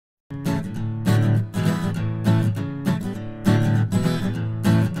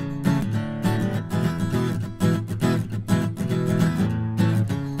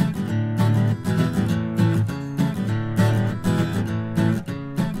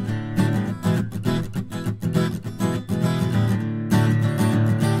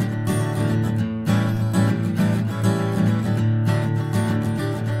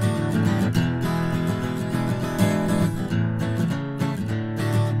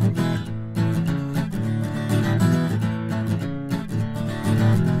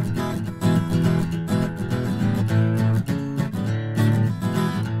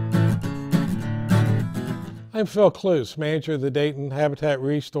I'm Phil Kloos, manager of the Dayton Habitat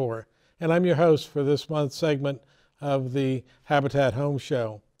Restore, and I'm your host for this month's segment of the Habitat Home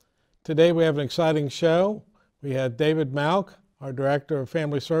Show. Today we have an exciting show. We had David Mauch, our Director of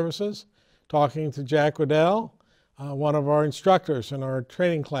Family Services, talking to Jack Riddell, one of our instructors in our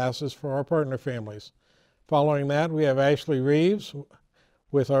training classes for our partner families. Following that, we have Ashley Reeves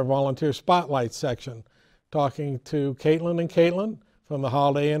with our Volunteer Spotlight section, talking to Kaitlyn and Kaitlyn from the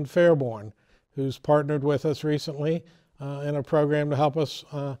Holiday Inn Fairborn, who's partnered with us recently in a program to help us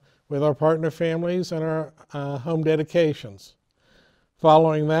with our partner families and our home dedications.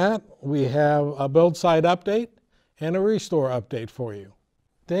 Following that, we have a build site update and a restore update for you.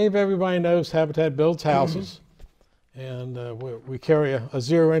 Dave, everybody knows Habitat builds houses, and we carry a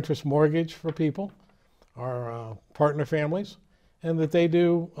zero interest mortgage for people, our partner families, and that they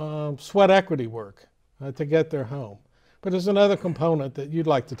do sweat equity work to get their home. But there's another component that you'd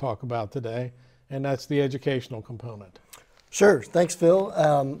like to talk about today, and that's the educational component. Sure. Thanks,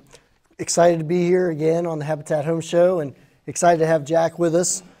 Phil. Excited to be here again on the Habitat Home Show, and excited to have Jack with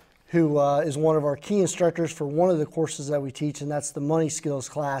us, who is one of our key instructors for one of the courses that we teach, and that's the money skills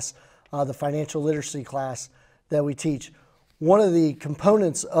class, the financial literacy class that we teach. One of the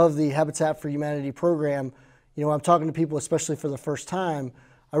components of the Habitat for Humanity program, you know, I'm talking to people, especially for the first time,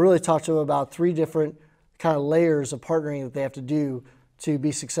 I really talk to them about three different kind of layers of partnering that they have to do to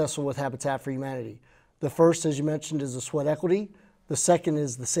be successful with Habitat for Humanity. The first, as you mentioned, is the sweat equity. The second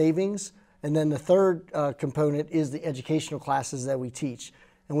is the savings. And then the third component is the educational classes that we teach.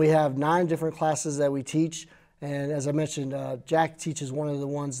 And we have 9 different classes that we teach. And as I mentioned, Jack teaches one of the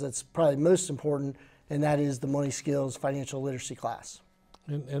ones that's probably most important, and that is the money skills financial literacy class.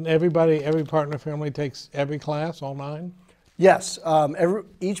 And every partner family takes every class, all 9? Yes.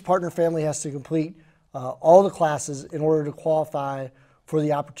 Each partner family has to complete all the classes in order to qualify for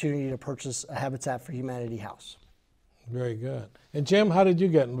the opportunity to purchase a Habitat for Humanity house. Very good. And Jim, how did you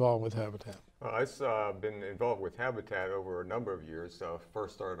get involved with Habitat? I've been involved with Habitat over a number of years.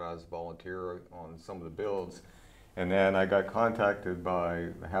 First started as a volunteer on some of the builds, and then I got contacted by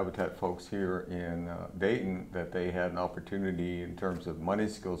the Habitat folks here in Dayton that they had an opportunity in terms of money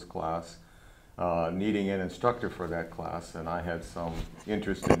skills class, needing an instructor for that class, and I had some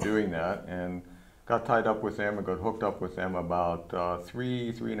interest in doing that, and got tied up with them and got hooked up with them about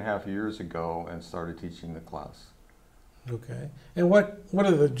 3.5 years ago and started teaching the class. Okay. And what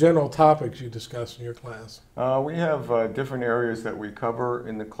are the general topics you discuss in your class? We have different areas that we cover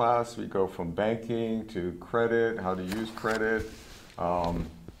in the class. We go from banking to credit, how to use credit,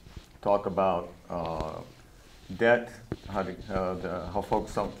 talk about debt, how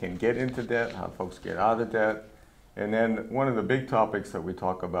folks can get into debt, how folks get out of debt. And then one of the big topics that we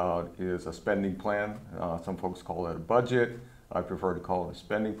talk about is a spending plan. Some folks call it a budget. I prefer to call it a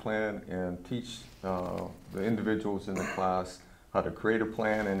spending plan, and teach the individuals in the class how to create a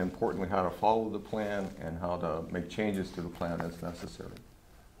plan, and importantly how to follow the plan and how to make changes to the plan as necessary.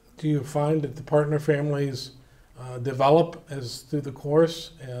 Do you find that the partner families develop as through the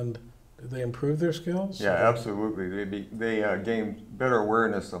course, and do they improve their skills? Yeah, absolutely. They gain better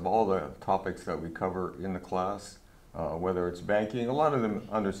awareness of all the topics that we cover in the class, whether it's banking. A lot of them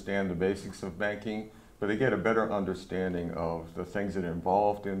understand the basics of banking, but they get a better understanding of the things that are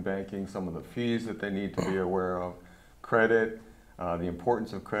involved in banking, some of the fees that they need to be aware of, credit, the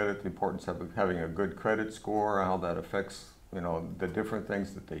importance of credit, the importance of having a good credit score, how that affects, you know, the different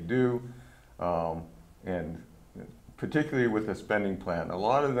things that they do, and particularly with the spending plan. A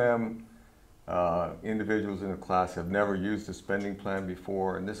lot of them, individuals in the class, have never used a spending plan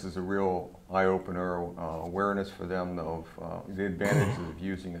before, and this is a real eye-opener, awareness for them of the advantages of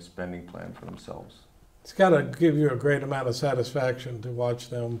using a spending plan for themselves. It's got to give you a great amount of satisfaction to watch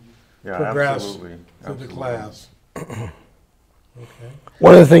them progress through the class. Okay.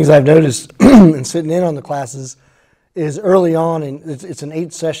 One of the things I've noticed in sitting in on the classes is early on, and it's an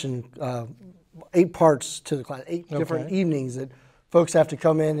 8-session, 8 parts to the class, 8 different evenings that folks have to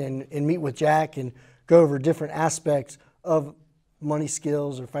come in and meet with Jack and go over different aspects of money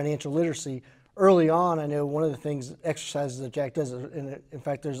skills or financial literacy. Early on, I know one of the things, exercises that Jack does, and in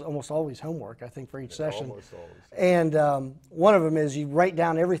fact, there's almost always homework, I think, for each session. Almost always. And one of them is you write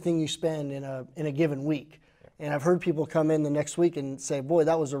down everything you spend in a given week. And I've heard people come in the next week and say, boy,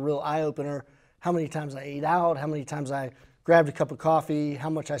 that was a real eye-opener. How many times I ate out, how many times I grabbed a cup of coffee, how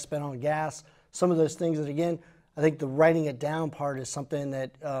much I spent on gas, some of those things that, again, I think the writing it down part is something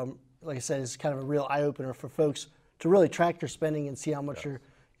that, like I said, is kind of a real eye-opener for folks to really track your spending and see how much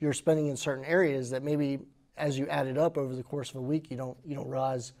you're spending in certain areas that maybe as you add it up over the course of a week, you don't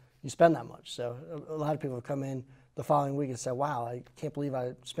realize you spend that much. So a lot of people have come in the following week and said, wow, I can't believe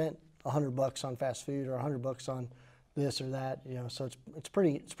I spent $100 on fast food or $100 on this or that. So it's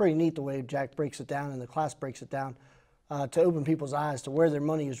pretty neat the way Jack breaks it down and the class breaks it down to open people's eyes to where their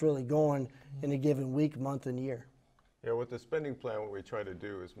money is really going in a given week, month, and year. Yeah, with the spending plan, what we try to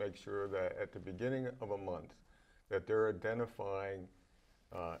do is make sure that at the beginning of a month that they're identifying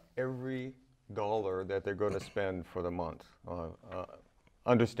every dollar that they're going to spend for the month,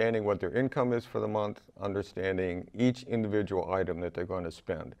 understanding what their income is for the month, understanding each individual item that they're going to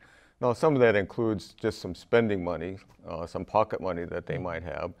spend. Now, some of that includes just some spending money, some pocket money that they might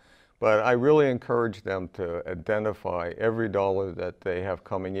have, but I really encourage them to identify every dollar that they have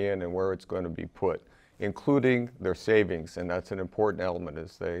coming in and where it's going to be put, including their savings, and that's an important element,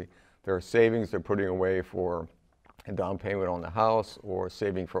 is their savings they're putting away for a down payment on the house or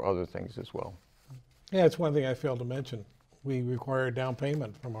saving for other things as well. Yeah, it's one thing I failed to mention. We require a down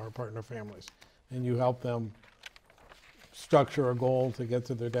payment from our partner families, and you help them structure a goal to get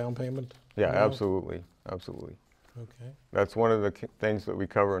to their down payment? Yeah, absolutely, absolutely. Okay. That's one of the things that we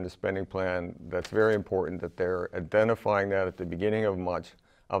cover in the spending plan that's very important, that they're identifying that at the beginning of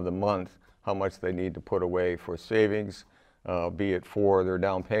the month, how much they need to put away for savings, be it for their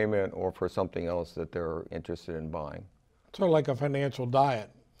down payment or for something else that they're interested in buying. Sort of like a financial diet.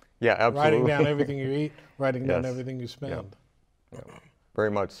 Yeah, absolutely. Writing down everything you eat, writing down Yes. everything you spend. Yeah.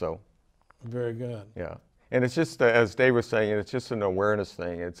 Very much so. Very good. Yeah. And it's just, as Dave was saying, it's just an awareness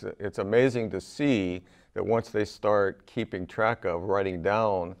thing. It's amazing to see that once they start keeping track of, writing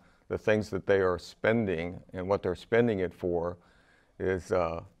down the things that they are spending and what they're spending it for, is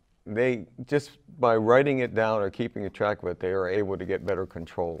they, just by writing it down or keeping a track of it, they are able to get better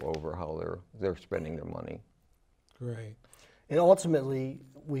control over how they're spending their money. Great. And ultimately,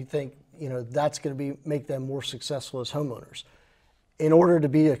 we think that's going to make them more successful as homeowners. In order to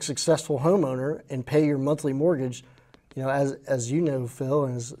be a successful homeowner and pay your monthly mortgage, as you know, Phil,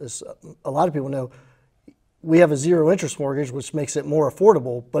 and as a lot of people know, we have a zero interest mortgage, which makes it more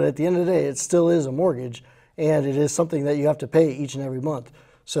affordable. But at the end of the day, it still is a mortgage, and it is something that you have to pay each and every month.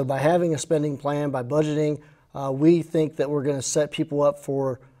 So by having a spending plan, by budgeting, we think that we're going to set people up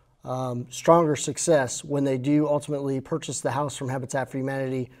for stronger success when they do ultimately purchase the house from Habitat for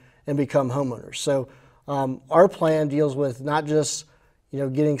Humanity and become homeowners. So our plan deals with not just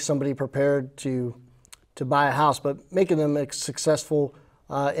getting somebody prepared to buy a house, but making them successful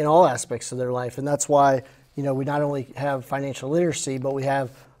in all aspects of their life. And that's why we not only have financial literacy, but we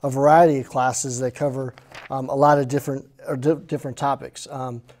have a variety of classes that cover a lot of different topics.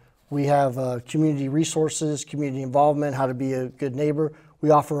 We have community resources, community involvement, how to be a good neighbor. We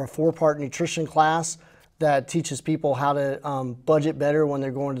offer a 4-part nutrition class that teaches people how to budget better when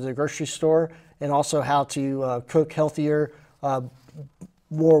they're going to the grocery store, and also how to cook healthier,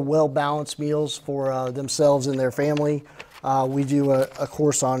 more well-balanced meals for themselves and their family. We do a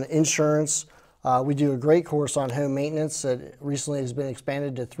course on insurance. We do a great course on home maintenance that recently has been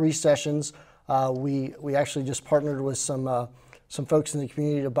expanded to 3 sessions. We actually just partnered with some folks in the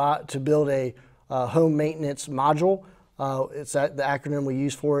community to build a home maintenance module. The acronym we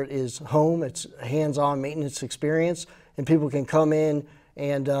use for it is HOME. It's hands-on maintenance experience, and people can come in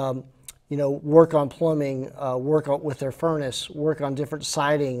and work on plumbing, work with their furnace, work on different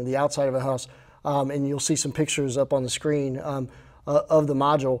siding, the outside of a house, and you'll see some pictures up on the screen of the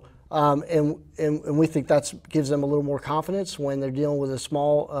module. And we think that gives them a little more confidence when they're dealing with a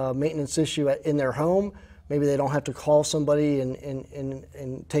small maintenance issue in their home. Maybe they don't have to call somebody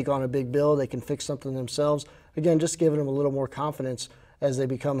and take on a big bill. They can fix something themselves. Again, just giving them a little more confidence as they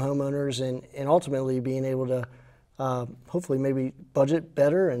become homeowners, and ultimately being able to hopefully maybe budget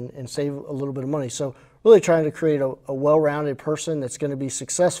better and save a little bit of money. So really trying to create a well-rounded person that's going to be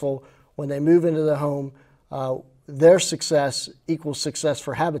successful when they move into the home. Their success equals success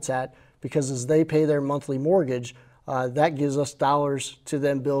for Habitat, because as they pay their monthly mortgage, that gives us dollars to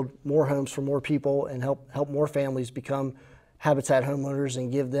then build more homes for more people and help more families become Habitat homeowners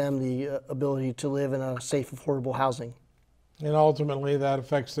and give them the ability to live in a safe, affordable housing. And ultimately that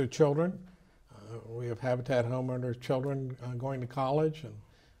affects their children. We have Habitat homeowners' children going to college, and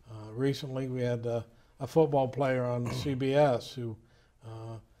recently we had a football player on CBS who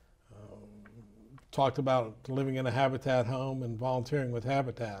talked about living in a Habitat home and volunteering with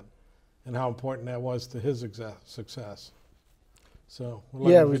Habitat and how important that was to his success. So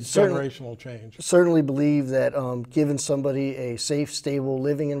we're looking for generational change. Certainly believe that giving somebody a safe, stable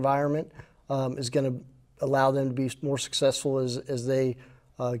living environment is going to allow them to be more successful as they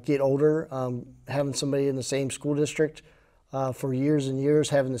get older. Having somebody in the same school district for years and years,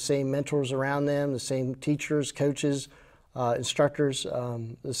 having the same mentors around them, the same teachers, coaches, instructors,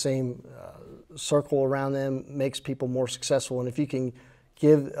 the same circle around them makes people more successful. And if you can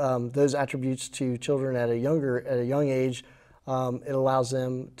give those attributes to children at a young age, it allows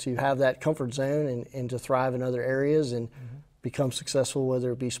them to have that comfort zone and to thrive in other areas and become successful,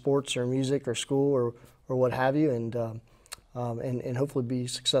 whether it be sports or music or school or what have you, and hopefully be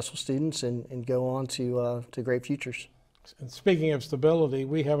successful students and go on to great futures. And speaking of stability,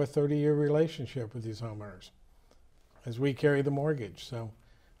 we have a 30-year relationship with these homeowners as we carry the mortgage. So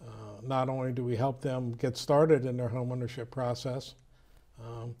not only do we help them get started in their homeownership process,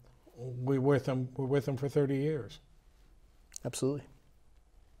 we're with them for 30 years. Absolutely.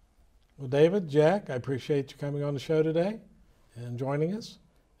 Well, David, Jack, I appreciate you coming on the show today and joining us.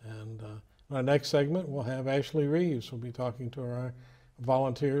 And in our next segment, we'll have Ashley Reeves. We'll be talking to our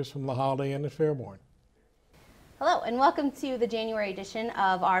volunteers from the Holiday Inn at Fairborn. Hello, and welcome to the January edition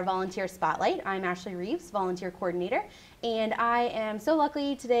of our Volunteer Spotlight. I'm Ashley Reeves, Volunteer Coordinator, and I am so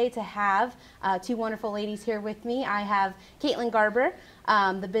lucky today to have two wonderful ladies here with me. I have Kaitlyn Garber,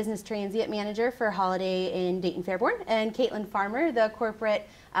 the Business Transient Manager for Holiday Inn Dayton Fairborn, and Kaitlyn Farmer, the Corporate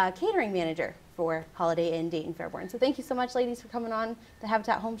Catering Manager for Holiday Inn Dayton Fairborn. So thank you so much, ladies, for coming on the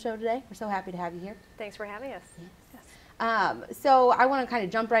Habitat Home Show today. We're so happy to have you here. Thanks for having us. So I want to kind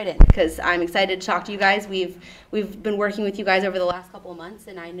of jump right in because I'm excited to talk to you guys. We've been working with you guys over the last couple of months,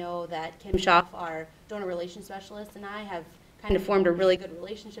 and I know that Kim Schaff, our donor relations specialist, and I have kind of formed a really good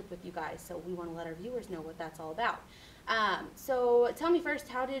relationship with you guys. So we want to let our viewers know what that's all about. So tell me first,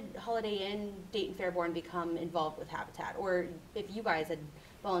 how did Holiday Inn Dayton Fairborn become involved with Habitat? Or if you guys had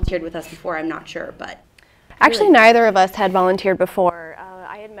volunteered with us before, I'm not sure, but actually really, neither of us had volunteered before.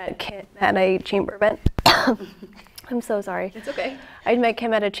 I had met Kim at a chamber event. I'm so sorry. It's okay. I'd met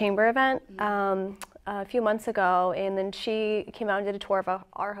Kim at a chamber event a few months ago, and then she came out and did a tour of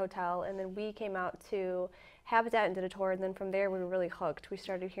our hotel, and then we came out to Habitat and did a tour, and then from there we were really hooked. We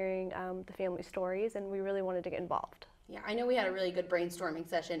started hearing the family stories, and we really wanted to get involved. Yeah, I know we had a really good brainstorming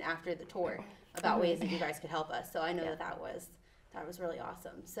session after the tour about ways that you guys could help us, so I know that was really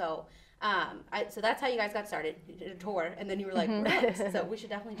awesome. So so that's how you guys got started. You did a tour, and then you were like, we're hooked. So we should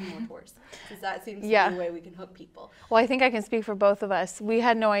definitely do more tours, since that seems to be the way we can hook people. Well, I think I can speak for both of us. We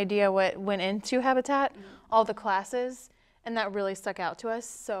had no idea what went into Habitat, all the classes, and that really stuck out to us.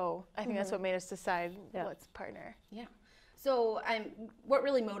 So I think that's what made us decide let's partner. Yeah. So what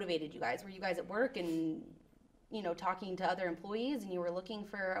really motivated you guys? Were you guys at work and talking to other employees, and you were looking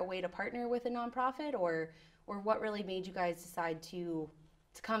for a way to partner with a nonprofit, or what really made you guys decide to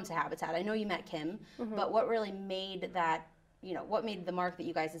come to Habitat? I know you met Kim, but what really made that, what made the mark that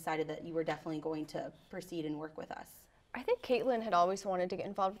you guys decided that you were definitely going to proceed and work with us? I think Kaitlyn had always wanted to get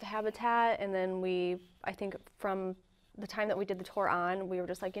involved with the Habitat, and then I think from the time that we did the tour on, we were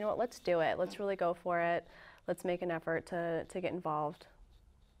just like, you know what, let's do it. Let's really go for it. Let's make an effort to get involved.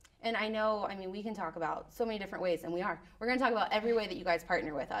 And we can talk about so many different ways, and we're going to talk about every way that you guys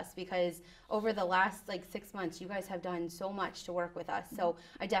partner with us, because over the last 6 months, you guys have done so much to work with us. So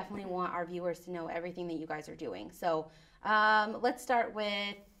I definitely want our viewers to know everything that you guys are doing. So let's start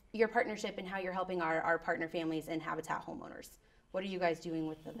with your partnership and how you're helping our partner families and Habitat homeowners. What are you guys doing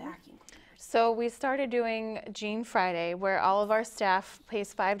with the vacuum cleaners? So we started doing Jean Friday, where all of our staff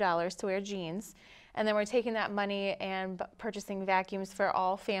pays $5 to wear jeans. And then we're taking that money and purchasing vacuums for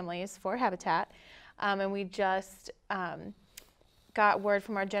all families for Habitat. And we just got word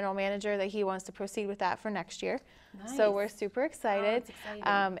from our general manager that he wants to proceed with that for next year. Nice. So we're super excited. Oh, that's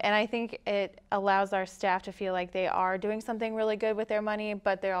exciting. And I think it allows our staff to feel like they are doing something really good with their money,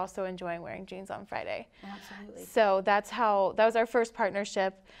 but they're also enjoying wearing jeans on Friday. Absolutely. So that was our first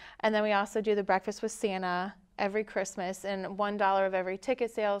partnership. And then we also do the Breakfast with Santa every Christmas, and $1 of every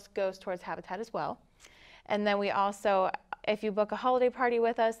ticket sales goes towards Habitat as well. And then we also, if you book a holiday party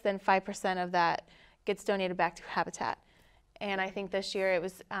with us, then 5% of that gets donated back to Habitat. And I think this year it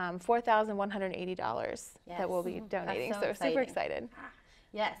was $4,180 that we'll be donating. So we're super excited.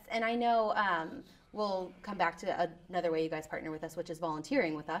 Yes, and I know we'll come back to another way you guys partner with us, which is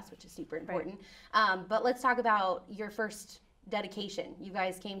volunteering with us, which is super important. Right. But let's talk about your first dedication. You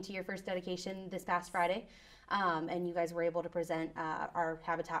guys came to your first dedication this past Friday. And you guys were able to present our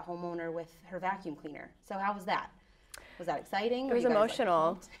Habitat homeowner with her vacuum cleaner. So how was that? Was that exciting? It was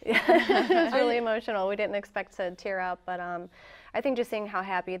emotional. It was really emotional. We didn't expect to tear up, but I think just seeing how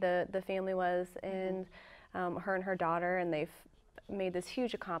happy the family was, and her and her daughter, and they've made this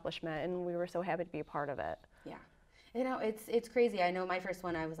huge accomplishment, and we were so happy to be a part of it. Yeah. It's crazy. I know my first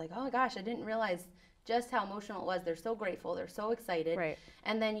one, I was like, oh my gosh, I didn't realize just how emotional it was. They're so grateful. They're so excited. Right.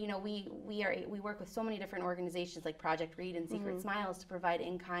 And then, we work with so many different organizations like Project Read and Secret Smiles to provide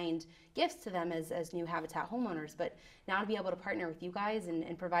in-kind gifts to them as new Habitat homeowners. But now to be able to partner with you guys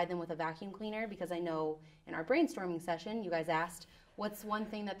and provide them with a vacuum cleaner, because I know in our brainstorming session, you guys asked what's one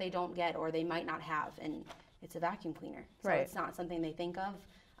thing that they don't get or they might not have? And it's a vacuum cleaner. So Right. it's not something they think of.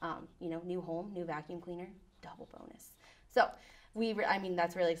 You know, new home, new vacuum cleaner, double bonus. So I mean,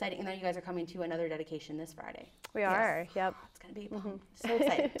 that's really exciting. And then you guys are coming to another dedication this Friday. We are, yep. It's going to be so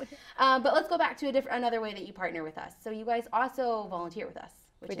exciting. But let's go back to another way that you partner with us. So you guys also volunteer with us,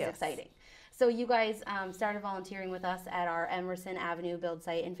 which is exciting. So you guys started volunteering with us at our Emerson Avenue build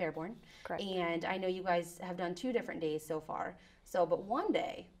site in Fairborn. Correct. And I know you guys have done 2 different days so far. So, but one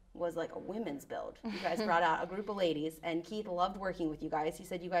day was like a women's build. You guys brought out a group of ladies, and Keith loved working with you guys. He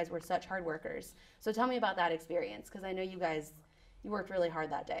said you guys were such hard workers. So tell me about that experience, because I know you worked really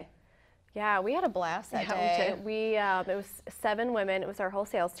hard that day. Yeah, we had a blast that day. It was 7 women. It was our whole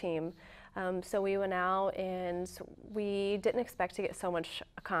sales team. So we went out and we didn't expect to get so much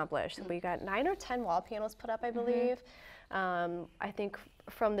accomplished. We got 9 or 10 wall panels put up, I believe. I think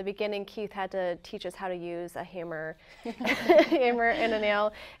from the beginning, Keith had to teach us how to use a hammer, and a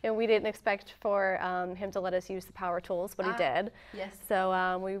nail, and we didn't expect for him to let us use the power tools, but he did. Yes.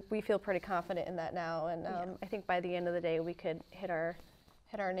 So we feel pretty confident in that now, and I think by the end of the day, we could hit our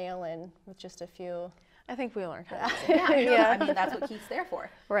nail in with just a few. I think we learned how to do Yeah, Yeah. I mean, that's what Keith's there for.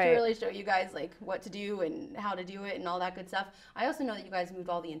 Right. To really show you guys like what to do and how to do it and all that good stuff. I also know that you guys moved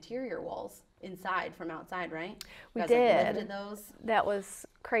all the interior walls inside from outside, right? We you guys, did. Like, lifted those. That was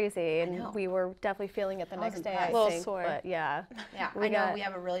crazy, know. and we were definitely feeling it the I was next day. impressed. I A little think, sore. but yeah. Yeah, We I know got- we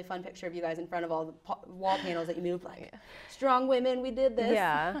have a really fun picture of you guys in front of all the wall panels that you moved. Like, strong women, we did this.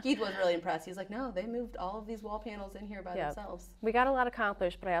 Yeah. Keith was really impressed. He's like, no, they moved all of these wall panels in here by Yep. themselves. We got a lot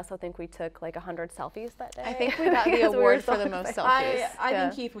accomplished, but I also think we took like 100 selfies that day. I think we got the Because we were award so for the most excited. selfies. I Yeah.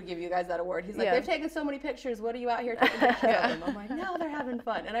 think Keith would give you guys that award. He's like, Yeah. they've taken so many pictures. What are you out here taking pictures of them? I'm like, no, they're having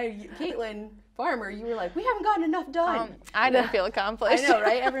fun. And Kaitlyn Farmer, you were like, we haven't gotten enough done. I didn't feel I accomplished. know,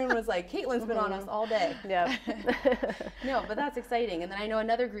 right? Everyone was like, Kaitlyn's been on us all day. Yeah. No, but that's exciting. And then I know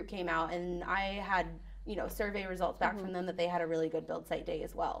another group came out, and I had, survey results back from them that they had a really good build site day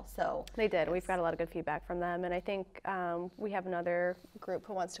as well. So They did. We've got a lot of good feedback from them, and I think we have another group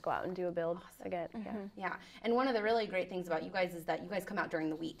who wants to go out and do a build again. Yeah. yeah, and one of the really great things about you guys is that you guys come out during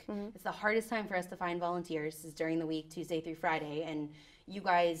the week. It's the hardest time for us to find volunteers is during the week, Tuesday through Friday, and you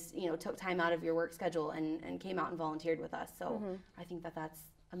guys, took time out of your work schedule and came out and volunteered with us. So I think that that's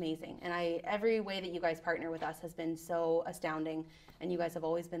amazing. And every way that you guys partner with us has been so astounding, and you guys have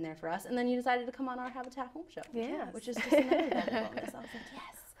always been there for us. And then you decided to come on our Habitat Home Show, Yes. which is just another double bonus. I was like,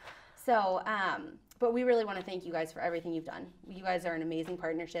 yes. So, but we really want to thank you guys for everything you've done. You guys are an amazing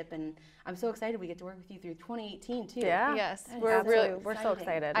partnership, and I'm so excited we get to work with you through 2018 too. Yeah. Yes, That is we're absolutely really. We're so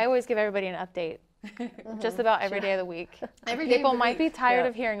excited. I always give everybody an update, just about every day of the week. Every day of People the might be week. tired Yeah.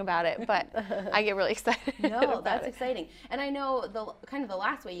 of hearing about it, but I get really excited. No, about that's it. exciting. And I know the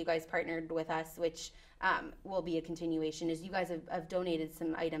last way you guys partnered with us, which will be a continuation, is you guys have donated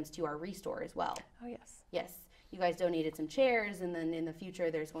some items to our restore as well. Oh yes. Yes, you guys donated some chairs, and then in the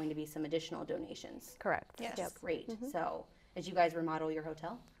future there's going to be some additional donations. Correct. Yes. Yep. Great. So as you guys remodel your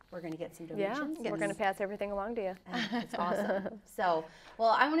hotel, we're going to get some Yeah, donations. we're going to pass everything along to you. And it's awesome. So, well,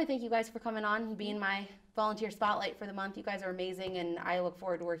 I want to thank you guys for coming on and being my volunteer spotlight for the month. You guys are amazing, and I look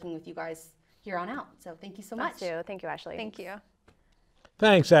forward to working with you guys here on out. So thank you so much. Thank you. Thank you, Ashley. Thank you.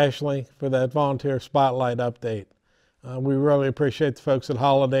 Thanks, Ashley, for that volunteer spotlight update. We really appreciate the folks at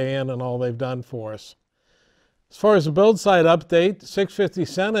Holiday Inn and all they've done for us. As far as the build site update, 650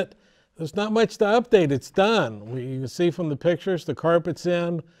 Senate, there's not much to update. It's done. You can see from the pictures, the carpet's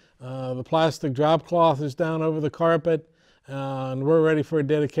in, the plastic drop cloth is down over the carpet, and we're ready for a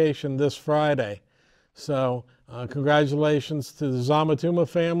dedication this Friday. So congratulations to the Zamatuma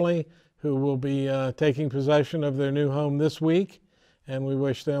family, who will be taking possession of their new home this week, and we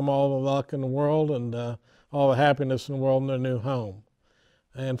wish them all the luck in the world and all the happiness in the world in their new home.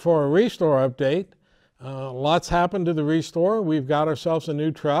 And for a restore update, lots happened to the restore. We've got ourselves a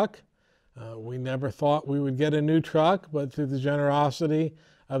new truck. We never thought we would get a new truck, but through the generosity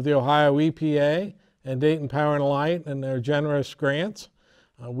of the Ohio EPA and Dayton Power and Light and their generous grants,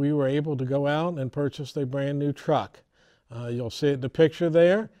 we were able to go out and purchase a brand new truck. You'll see it in the picture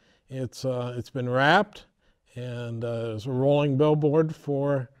there. It's been wrapped, and there's a rolling billboard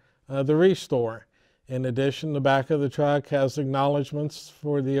for the restore. In addition, the back of the truck has acknowledgments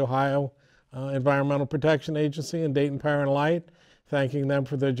for the Ohio Environmental Protection Agency and Dayton Power and Light, thanking them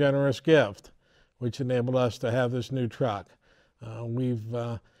for their generous gift, which enabled us to have this new truck.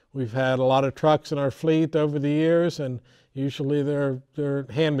 We've had a lot of trucks in our fleet over the years, and usually they're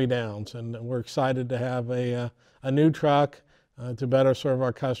hand-me-downs, and we're excited to have a new truck to better serve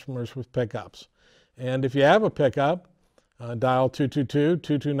our customers with pickups. And if you have a pickup, dial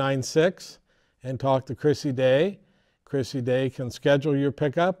 222-2296 and talk to Chrissy Day. Chrissy Day can schedule your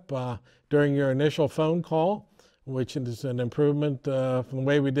pickup during your initial phone call, which is an improvement from the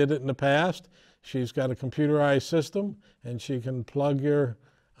way we did it in the past. She's got a computerized system, and she can plug your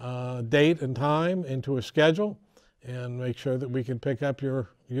date and time into a schedule and make sure that we can pick up your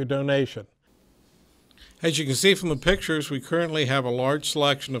donation. As you can see from the pictures, we currently have a large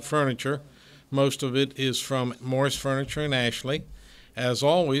selection of furniture. Most of it is from Morris Furniture in Ashley. As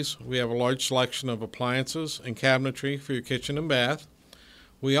always, we have a large selection of appliances and cabinetry for your kitchen and bath.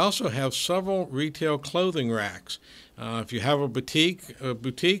 We also have several retail clothing racks. If you have a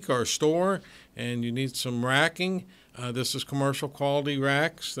boutique or a store and you need some racking, this is commercial quality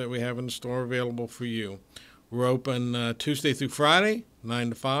racks that we have in the store available for you. We're open Tuesday through Friday, 9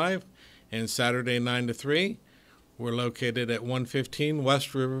 to 5, and Saturday, 9 to 3. We're located at 115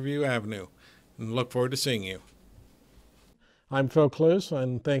 West Riverview Avenue, and look forward to seeing you. I'm Phil Kloos,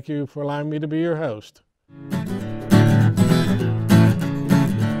 and thank you for allowing me to be your host.